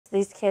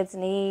These kids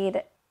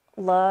need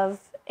love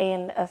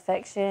and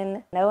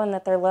affection, knowing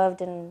that they're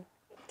loved and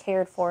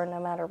cared for no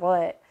matter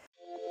what.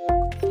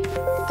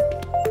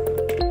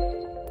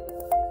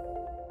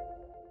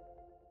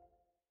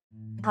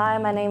 Hi,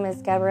 my name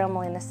is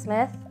Gabrielle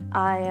Smith.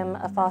 I am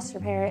a foster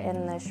parent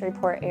in the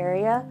Shreveport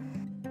area.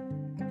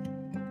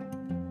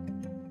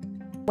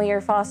 We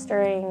are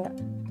fostering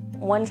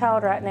one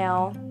child right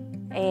now,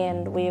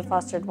 and we have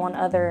fostered one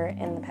other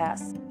in the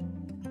past.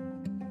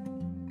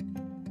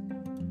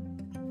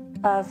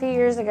 A few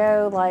years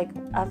ago,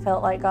 I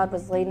felt like God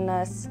was leading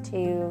us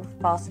to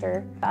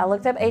foster. I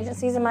looked up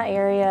agencies in my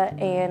area,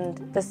 and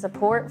the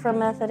support from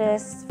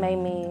Methodist made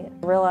me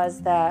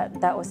realize that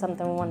that was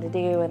something we wanted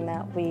to do and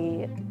that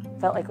we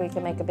felt like we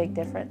could make a big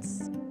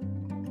difference.